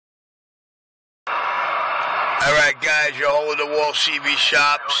Alright guys, your hole in the wall CB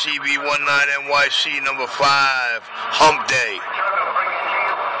shop, CB19NYC number 5, hump day.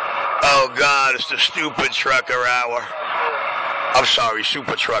 Oh God, it's the stupid trucker hour. I'm sorry,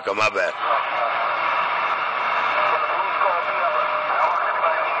 super trucker, my bad.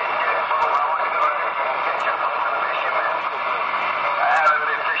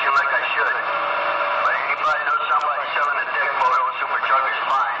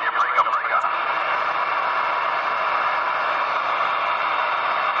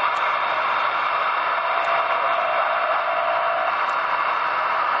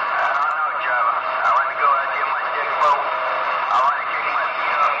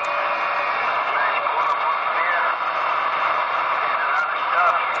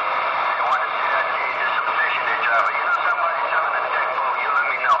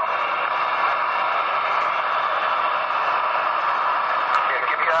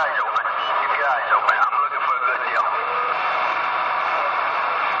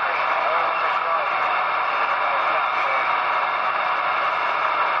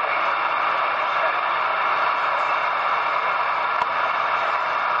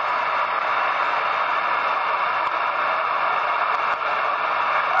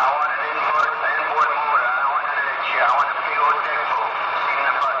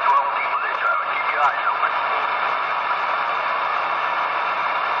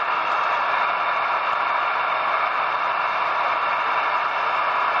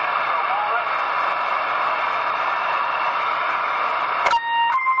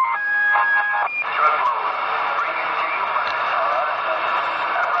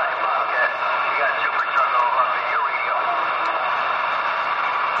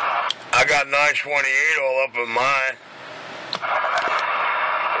 I got 928 all up in mine.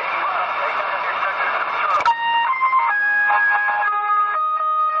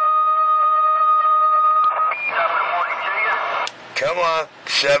 Come on,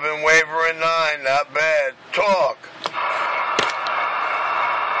 7 wavering 9, not bad. Talk.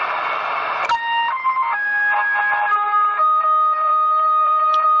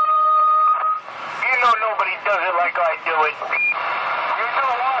 You know nobody does it like I do it. You do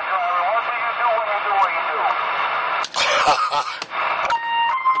what, Driver? What do you do when you do what you do?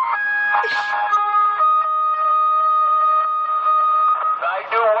 I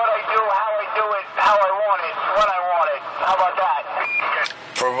do what I do, how I do it, how I want it, when I want it. How about that?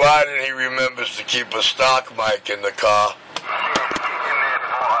 Provided he remembers to keep a stock mic in the car.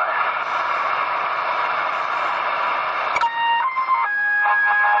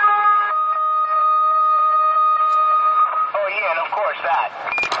 Oh yeah, and of course that.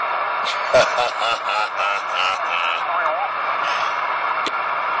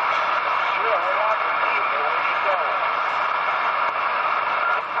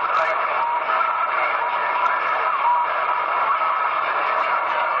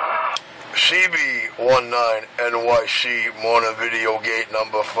 CB19NYC morning video gate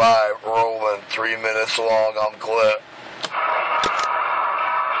number 5 rolling 3 minutes long. I'm clear.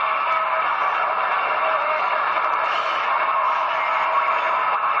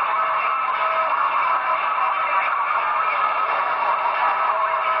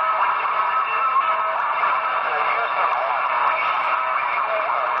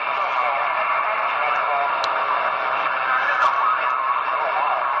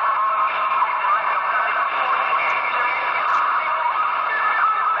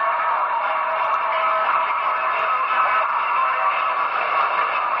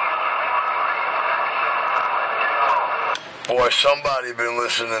 Boy, somebody been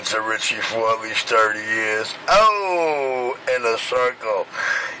listening to Richie for at least 30 years. Oh, in a circle.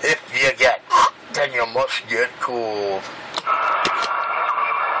 If you get hot, then you must get cooled.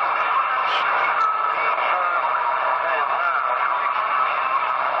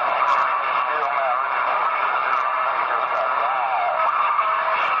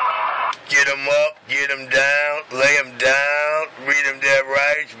 Get them up, get them down, lay them down, read them their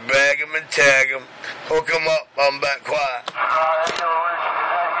rights, bag them and tag them. Hook them up, I'm back quiet.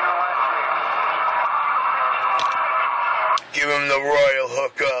 Give him the royal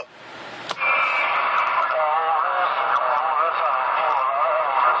hookup.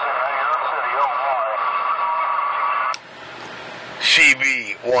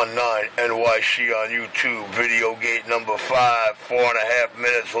 CB19NYC on YouTube, video gate number 5, 4.5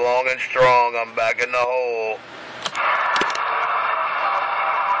 minutes long and strong. I'm back in the hole.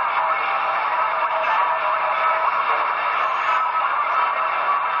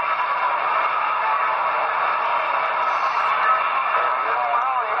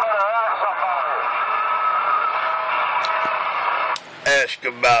 Ask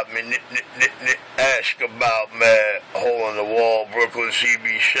about me, ask about me. Hole in the wall, Brooklyn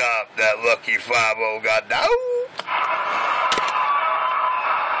CB shop. That lucky 5-0 got down.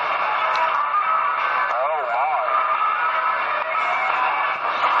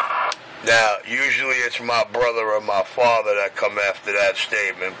 Now, usually it's my brother or my father that come after that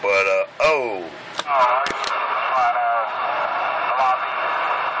statement, but, oh.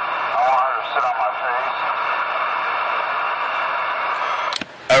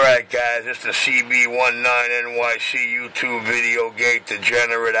 Alright guys, it's the CB19NYC YouTube Video Gate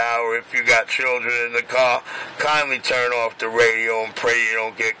Degenerate Hour. If you got children in the car, kindly turn off the radio and pray you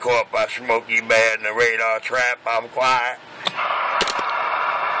don't get caught by Smokey Bad in the radar trap. I'm quiet.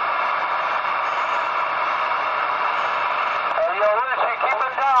 Hey, yo, Richie, keep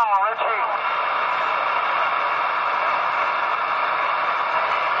it down, Richie.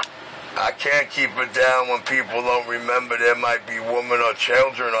 I can't keep it down when people don't remember there might be women or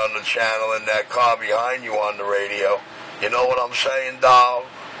children on the channel in that car behind you on the radio. You know what I'm saying, dog?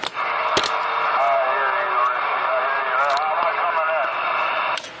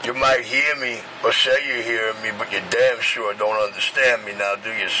 You might hear me or say you're hearing me, but you damn sure don't understand me now,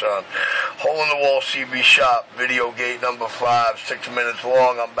 do you, son? Hole in the Wall CB Shop, Video Gate number 5, 6 minutes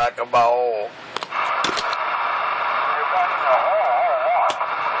long. I'm back in my hole.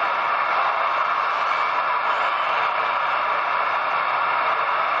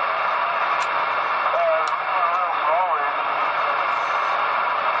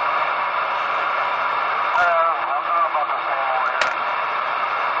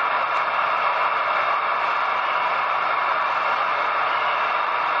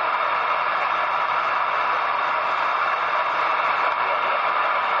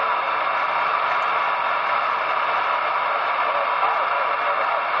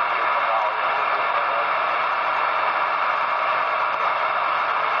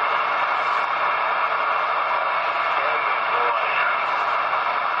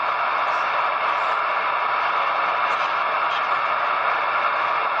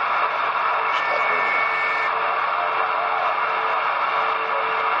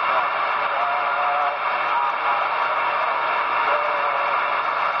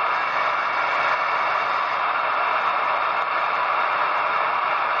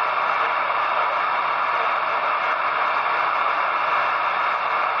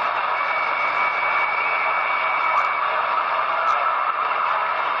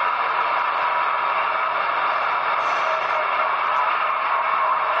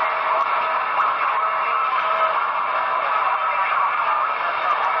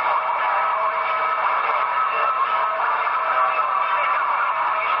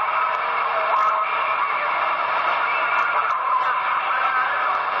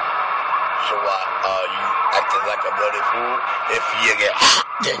 So you acting like a bloody fool? If you get hot,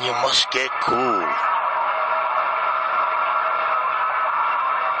 then you must get cool.